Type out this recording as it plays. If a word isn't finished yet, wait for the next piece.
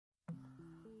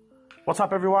What's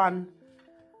up, everyone?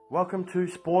 Welcome to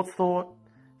Sports Thought,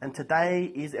 and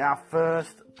today is our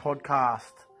first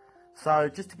podcast. So,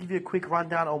 just to give you a quick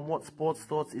rundown on what Sports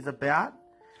Thoughts is about,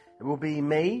 it will be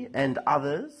me and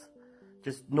others,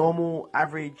 just normal,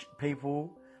 average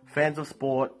people, fans of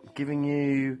sport, giving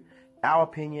you our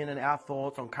opinion and our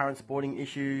thoughts on current sporting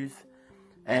issues,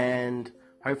 and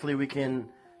hopefully we can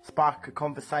spark a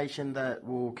conversation that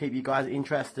will keep you guys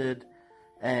interested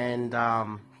and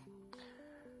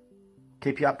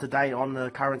keep you up to date on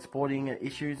the current sporting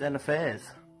issues and affairs.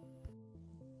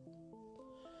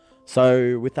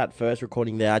 So with that first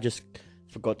recording there, I just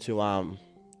forgot to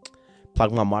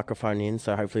plug my microphone in,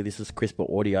 so hopefully this is crisper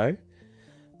audio.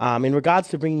 In regards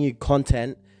to bringing you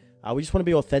content, we just want to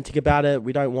be authentic about it.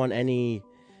 We don't want any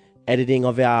editing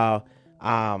of our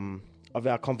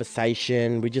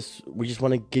conversation. We just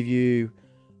want to give you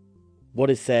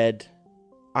what is said,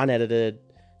 unedited,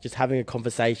 just having a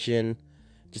conversation.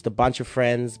 Just a bunch of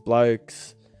friends,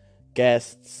 blokes,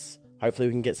 guests. Hopefully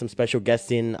we can get some special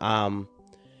guests in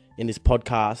this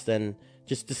podcast and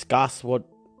just discuss what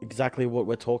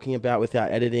we're talking about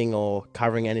without editing or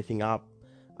covering anything up.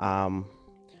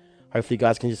 Hopefully you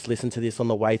guys can just listen to this on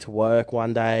the way to work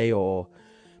one day, or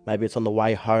maybe it's on the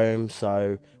way home.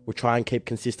 So we'll try and keep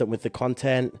consistent with the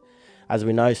content. As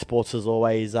we know, sports is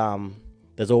always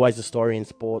there's always a story in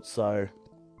sports, so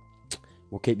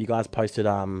we'll keep you guys posted.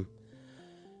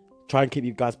 Try and keep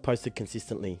you guys posted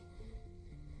consistently.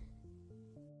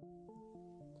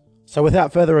 So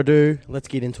without further ado, let's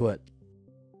get into it.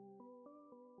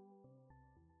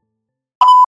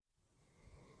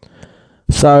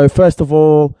 So first of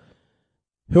all,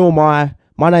 who am I?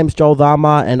 My name's Joel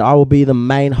Dharma, and I will be the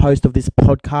main host of this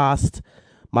podcast.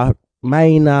 My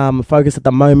main focus at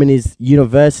the moment is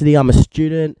university. I'm a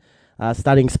student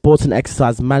studying sports and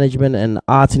exercise management and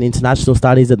arts and international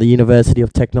studies at the University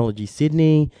of Technology,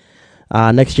 Sydney.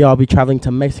 Next year I'll be traveling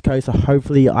to Mexico, so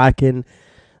hopefully I can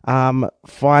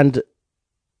find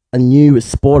a new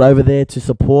sport over there to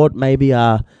support, maybe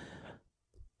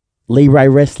Libre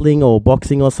wrestling or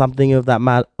boxing or something of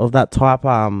that type.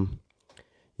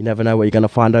 You never know what you're going to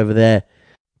find over there.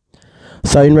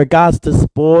 So in regards to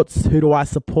sports, who do I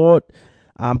support?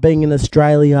 Being in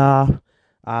Australia,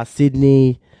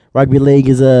 Sydney, rugby league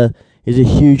is a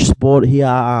huge sport here.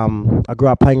 I grew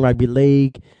up playing rugby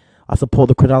league. I support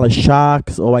the Cronulla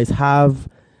Sharks, always have.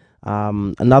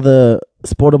 Another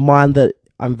sport of mine that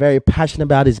I'm very passionate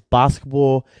about is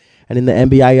basketball. And in the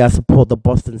NBA, I support the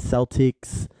Boston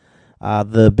Celtics.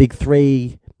 The Big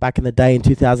Three back in the day in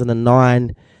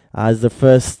 2009 is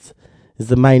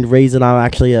the main reason I'm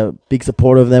actually a big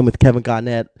supporter of them, with Kevin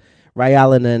Garnett, Ray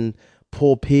Allen, and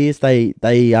Paul Pierce. They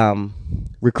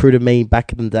recruited me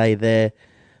back in the day there.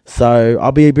 So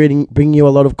I'll be bringing you a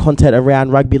lot of content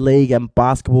around rugby league and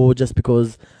basketball, just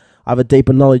because I have a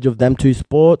deeper knowledge of them two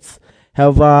sports.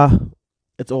 However,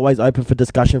 it's always open for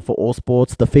discussion for all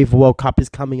sports. The FIFA World Cup is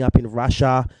coming up in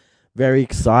Russia. Very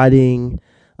exciting.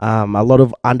 A lot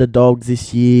of underdogs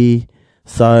this year.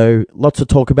 So lots to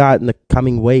talk about in the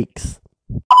coming weeks.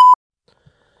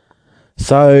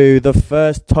 So the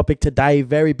first topic today,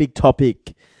 very big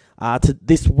topic.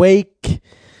 This week,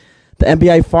 the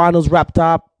NBA Finals wrapped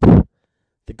up.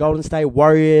 The Golden State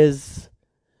Warriors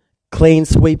clean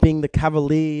sweeping the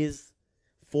Cavaliers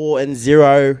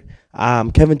 4-0.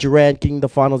 Kevin Durant getting the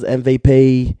Finals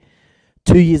MVP.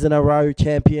 2 years in a row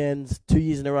champions. 2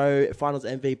 years in a row Finals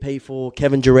MVP for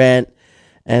Kevin Durant.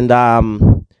 And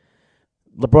LeBron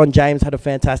James had a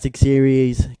fantastic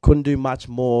series. Couldn't do much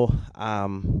more.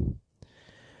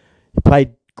 He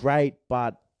played great,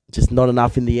 but just not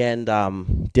enough in the end.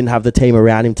 Didn't have the team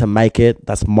around him to make it.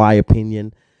 That's my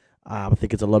opinion. I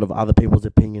think it's a lot of other people's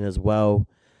opinion as well.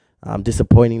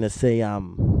 Disappointing to see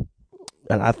an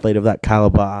athlete of that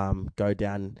caliber go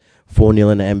down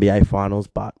 4-0 in the NBA Finals.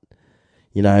 But,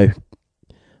 you know,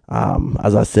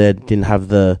 as I said, didn't have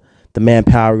the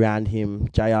manpower around him.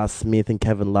 J.R. Smith and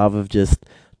Kevin Love have just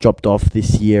dropped off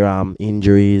this year.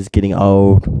 Injuries, getting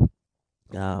old.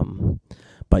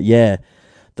 But yeah,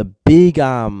 the big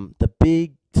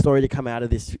story to come out of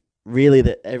this, really,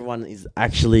 that everyone is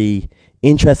actually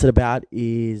interested about,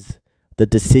 is the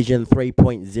Decision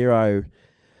 3.0.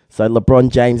 So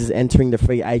LeBron James is entering the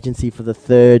free agency for the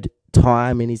third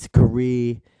time in his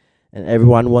career, and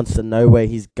everyone wants to know where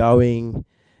he's going.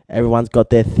 Everyone's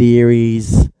got their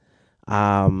theories,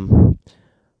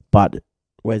 but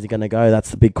where's he going to go? That's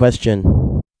the big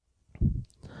question.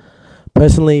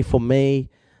 Personally, for me,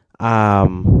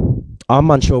 I'm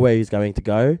unsure where he's going to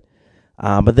go,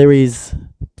 but there is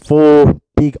 4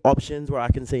 big options where I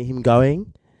can see him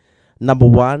going. Number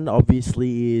one,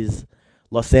 obviously, is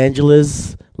Los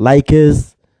Angeles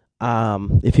Lakers.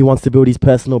 if he wants to build his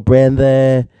personal brand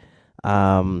there,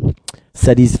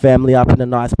 set his family up in a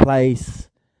nice place,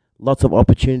 lots of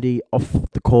opportunity off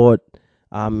the court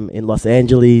in Los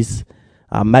Angeles.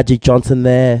 Magic Johnson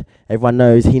there. Everyone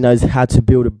knows he knows how to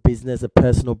build a business, a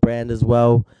personal brand as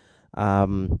well.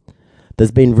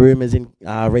 There's been rumors in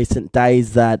recent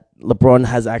days that LeBron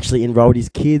has actually enrolled his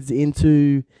kids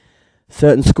into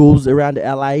certain schools around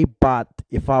LA. But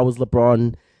if I was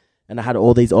LeBron and I had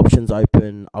all these options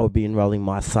open, I would be enrolling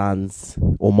my sons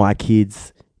or my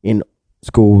kids in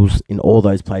schools in all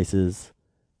those places.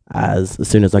 As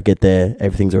soon as I get there,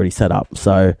 everything's already set up.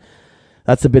 So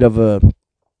that's a bit of a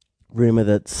rumor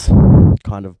that's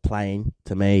kind of plain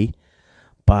to me.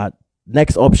 But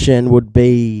next option would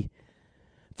be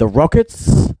the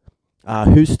Rockets,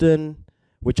 Houston,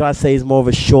 which I see is more of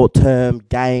a short-term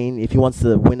gain. If he wants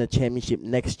to win a championship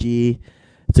next year,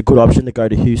 it's a good option to go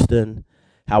to Houston.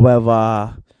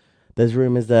 However, there's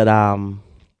rumors that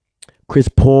Chris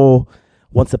Paul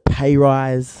wants a pay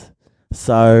rise,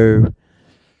 so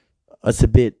it's a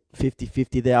bit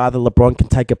 50-50 there. Either LeBron can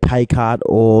take a pay cut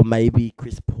or maybe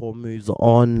Chris Paul moves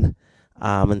on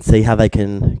and see how they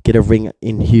can get a ring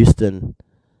in Houston.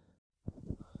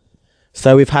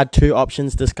 So we've had two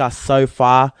options discussed so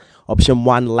far. Option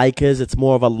one, Lakers. It's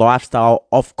more of a lifestyle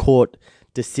off-court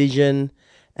decision.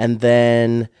 And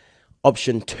then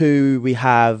option two, we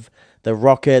have the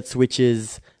Rockets, which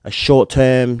is a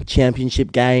short-term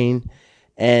championship gain.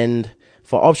 And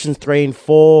for options 3 and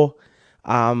 4,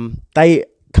 they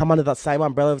come under that same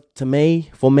umbrella for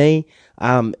me.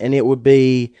 And it would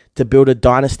be to build a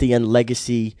dynasty and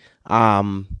legacy.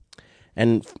 And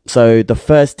so the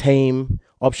first team,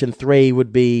 option 3,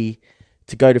 would be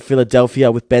to go to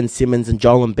Philadelphia with Ben Simmons and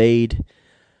Joel Embiid.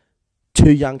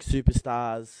 Two young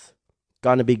superstars,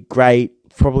 going to be great,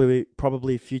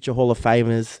 probably future Hall of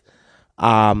Famers.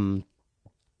 And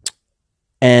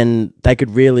they could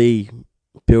really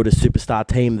build a superstar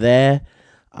team there.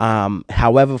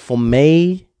 However, for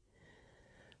me,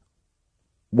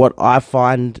 what I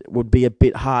find would be a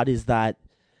bit hard is that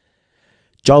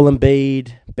Joel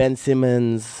Embiid, Ben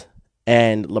Simmons,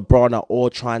 and LeBron are all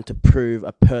trying to prove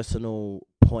a personal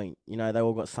point. You know, they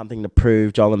all got something to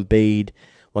prove. Joel Embiid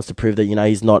wants to prove that, you know,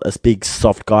 he's not a big,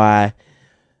 soft guy.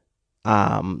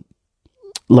 LeBron,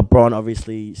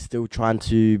 obviously, still trying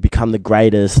to become the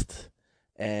greatest.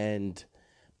 And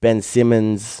Ben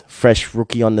Simmons, fresh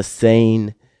rookie on the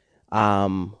scene,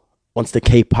 wants to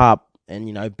keep up and,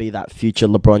 you know, be that future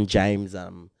LeBron James,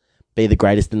 be the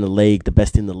greatest in the league, the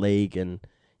best in the league, and,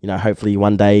 you know, hopefully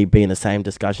one day be in the same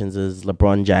discussions as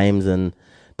LeBron James and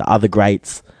the other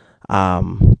greats.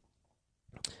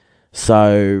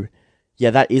 So,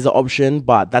 yeah, that is an option,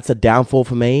 but that's a downfall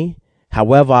for me.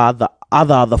 However,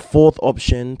 the fourth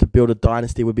option to build a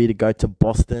dynasty would be to go to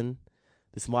Boston.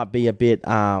 This might be a bit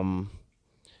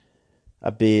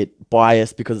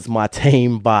biased because it's my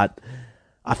team, but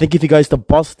I think if he goes to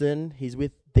Boston, he's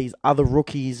with these other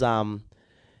rookies in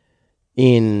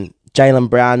Jaylen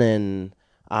Brown and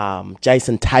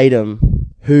Jason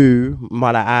Tatum, who,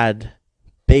 might I add,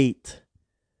 beat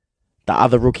the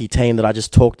other rookie team that I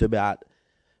just talked about,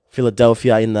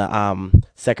 Philadelphia, in the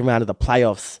second round of the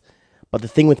playoffs. But the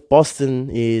thing with Boston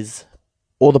is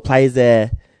all the players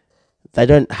there, they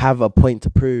don't have a point to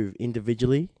prove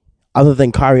individually, other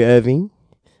than Kyrie Irving,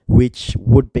 which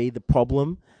would be the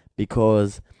problem,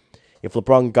 because if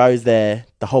LeBron goes there,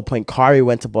 the whole point Kyrie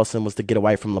went to Boston was to get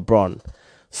away from LeBron.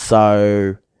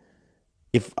 So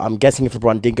I'm guessing if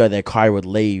LeBron did go there, Kyrie would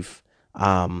leave.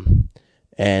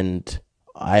 And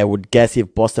I would guess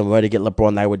if Boston were to get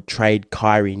LeBron, they would trade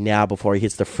Kyrie now before he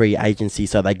hits the free agency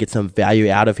so they get some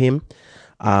value out of him.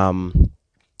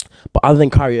 But other than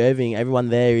Kyrie Irving, everyone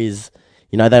there is,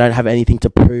 you know, they don't have anything to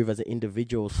prove as an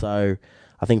individual. So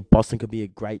I think Boston could be a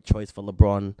great choice for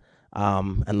LeBron.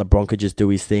 And LeBron could just do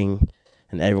his thing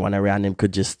and everyone around him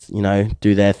could just, you know,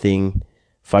 do their thing,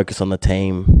 focus on the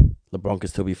team. LeBron could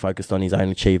still be focused on his own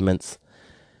achievements.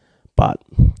 But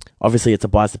obviously it's a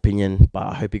biased opinion, but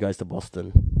I hope he goes to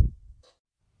Boston.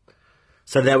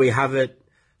 So there we have it.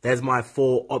 There's my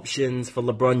 4 options for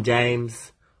LeBron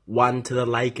James. 1 to the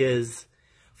Lakers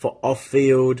for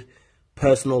off-field,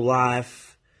 personal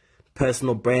life,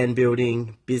 personal brand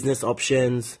building, business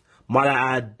options. Might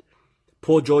I add,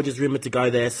 Paul George is rumoured to go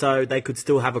there, so they could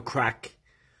still have a crack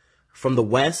from the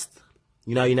West.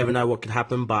 You know, you never know what could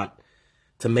happen, but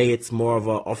to me, it's more of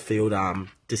an off-field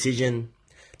decision.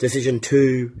 Decision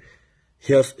 2,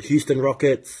 Houston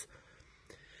Rockets.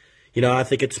 You know, I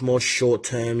think it's more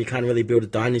short-term. You can't really build a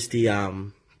dynasty.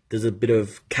 There's a bit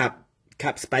of cap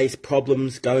space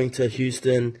problems going to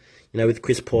Houston, you know, with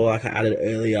Chris Paul, like I added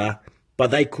earlier.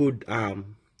 But they could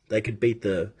they could beat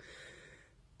the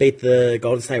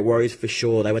Golden State Warriors for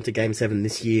sure. They went to Game 7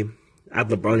 this year. Add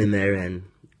LeBron in there, and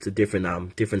it's a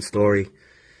different story.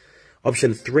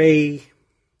 Option 3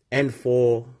 and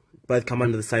 4 both come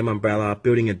under the same umbrella,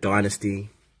 building a dynasty.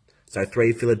 So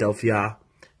 3, Philadelphia,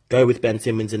 go with Ben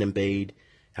Simmons and Embiid.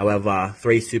 However,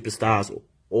 3 superstars,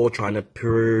 all trying to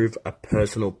prove a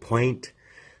personal point.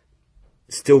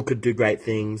 Still could do great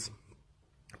things,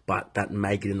 but that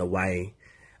may get in the way.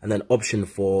 And then option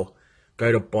 4,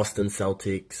 go to Boston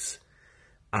Celtics.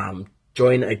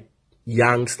 Join a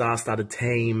young star-studded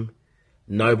team.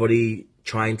 Nobody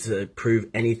trying to prove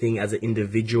anything as an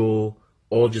individual.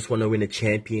 All just want to win a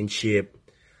championship.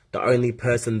 The only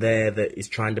person there that is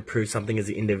trying to prove something as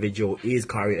an individual is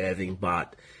Kyrie Irving,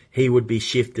 but he would be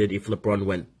shifted if LeBron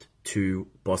went to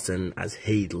Boston, as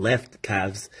he left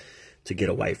Cavs to get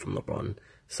away from LeBron.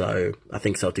 So I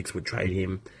think Celtics would trade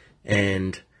him.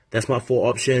 And that's my 4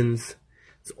 options.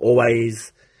 It's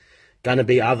always going to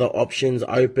be other options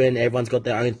open. Everyone's got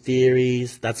their own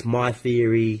theories. That's my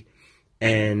theory.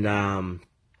 And,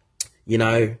 you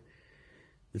know,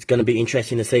 it's going to be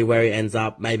interesting to see where he ends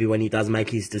up. Maybe when he does make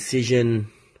his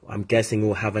decision, I'm guessing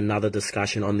we'll have another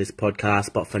discussion on this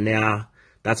podcast. But for now,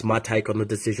 that's my take on the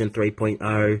Decision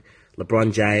 3.0.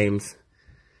 LeBron James,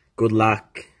 good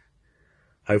luck.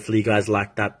 Hopefully you guys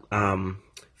like that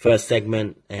first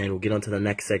segment, and we'll get on to the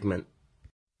next segment.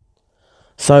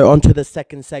 So on to the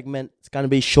second segment. It's going to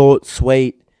be short,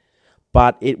 sweet,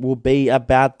 but it will be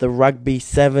about the Rugby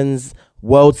Sevens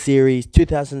World Series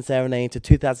 2017 to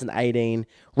 2018,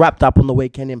 wrapped up on the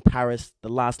weekend in Paris, the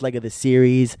last leg of the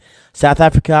series. South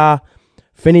Africa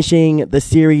finishing the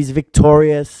series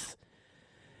victorious.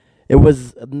 It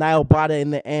was a nail-biter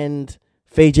in the end.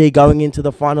 Fiji going into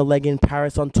the final leg in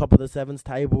Paris on top of the sevens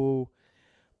table.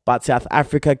 But South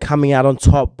Africa coming out on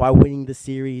top by winning the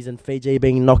series, and Fiji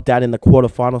being knocked out in the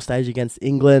quarterfinal stage against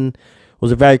England. It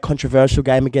was a very controversial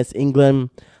game against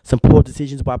England. Some poor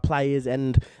decisions by players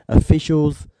and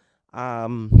officials,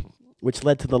 which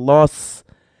led to the loss.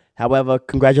 However,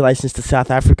 congratulations to South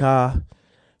Africa.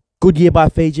 Good year by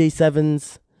Fiji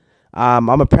Sevens. I'm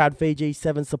a proud Fiji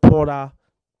Sevens supporter.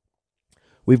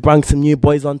 We've brought some new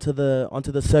boys onto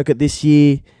the circuit this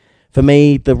year. For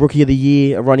me, the Rookie of the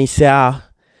Year, Ronnie Sau.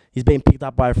 He's been picked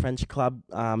up by a French club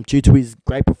due to his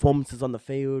great performances on the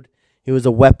field. He was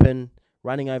a weapon,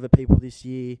 running over people this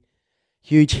year.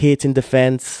 Huge hits in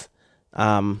defence.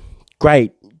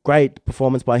 Great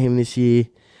performance by him this year.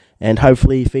 And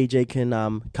hopefully Fiji can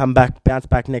bounce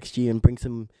back next year and bring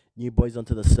some new boys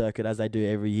onto the circuit as they do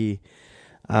every year.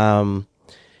 In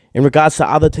regards to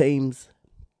other teams,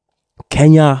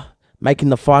 Kenya making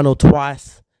the final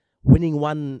twice, winning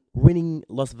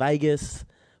Las Vegas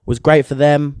was great for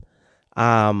them.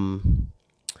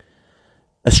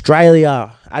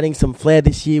 Australia adding some flair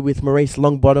this year with Maurice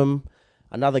Longbottom,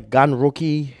 another gun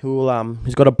rookie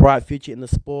who's got a bright future in the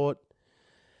sport.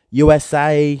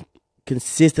 USA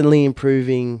consistently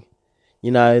improving.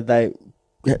 You know,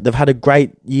 they've had a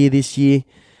great year this year.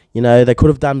 You know, they could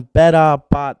have done better,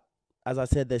 but as I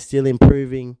said, they're still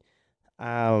improving.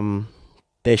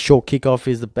 Their short kickoff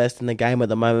is the best in the game at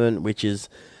the moment, which is,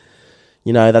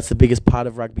 you know, that's the biggest part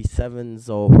of Rugby Sevens,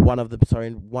 or one of the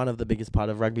biggest part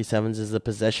of Rugby Sevens is the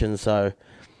possession. So,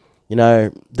 you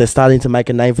know, they're starting to make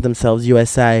a name for themselves,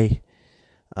 USA.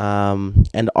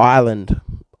 And Ireland.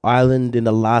 Ireland in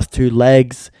the last 2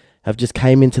 legs have just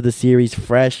came into the series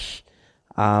fresh.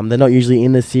 They're not usually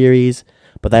in the series,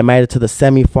 but they made it to the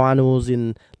semi-finals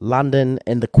in London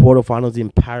and the quarterfinals in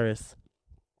Paris.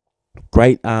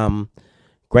 Great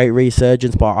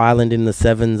resurgence by Ireland in the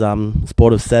sevens,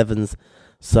 sport of sevens.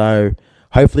 So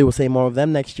hopefully we'll see more of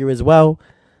them next year as well.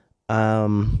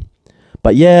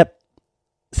 But yeah,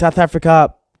 South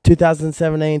Africa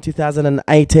 2017,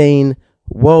 2018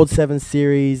 World Sevens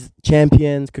Series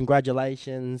champions.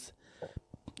 Congratulations.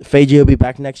 Fiji will be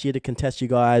back next year to contest you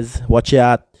guys. Watch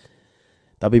out.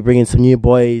 They'll be bringing some new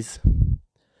boys.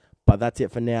 But that's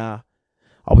it for now.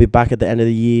 I'll be back at the end of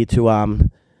the year to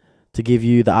give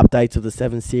you the updates of the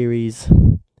 7 series.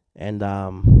 And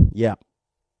yeah.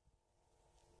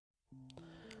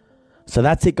 So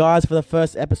that's it, guys, for the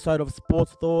first episode of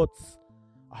Sports Thoughts.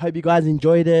 I hope you guys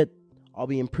enjoyed it. I'll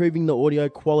be improving the audio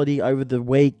quality over the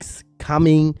weeks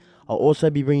coming. I'll also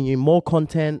be bringing you more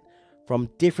content from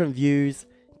different views,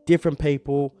 different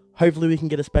people. Hopefully we can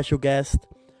get a special guest.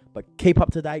 But keep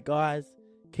up to date, guys.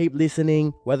 Keep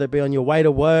listening, whether it be on your way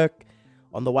to work,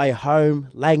 on the way home,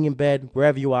 laying in bed,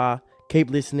 wherever you are. Keep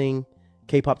listening.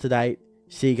 Keep up to date.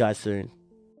 See you guys soon.